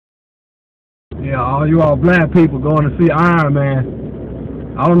Yeah, all you all black people going to see Iron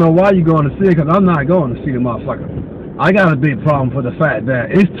Man. I don't know why you going to see it, because I'm not going to see the motherfucker. I got a big problem for the fact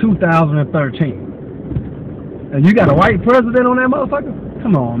that it's 2013. And you got a white president on that motherfucker?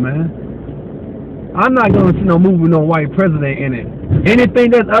 Come on, man. I'm not going to see no movie with no white president in it.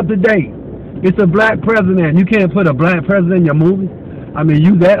 Anything that's up to date. It's a black president. You can't put a black president in your movie? I mean,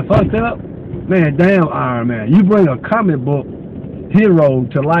 you that fucked up? Man, damn Iron Man. You bring a comic book hero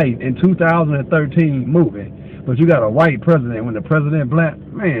to life in 2013 movie, but you got a white president when the president black?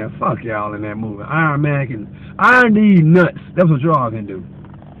 Man, fuck y'all in that movie. Iron Man can... Iron need nuts. That's what y'all can do.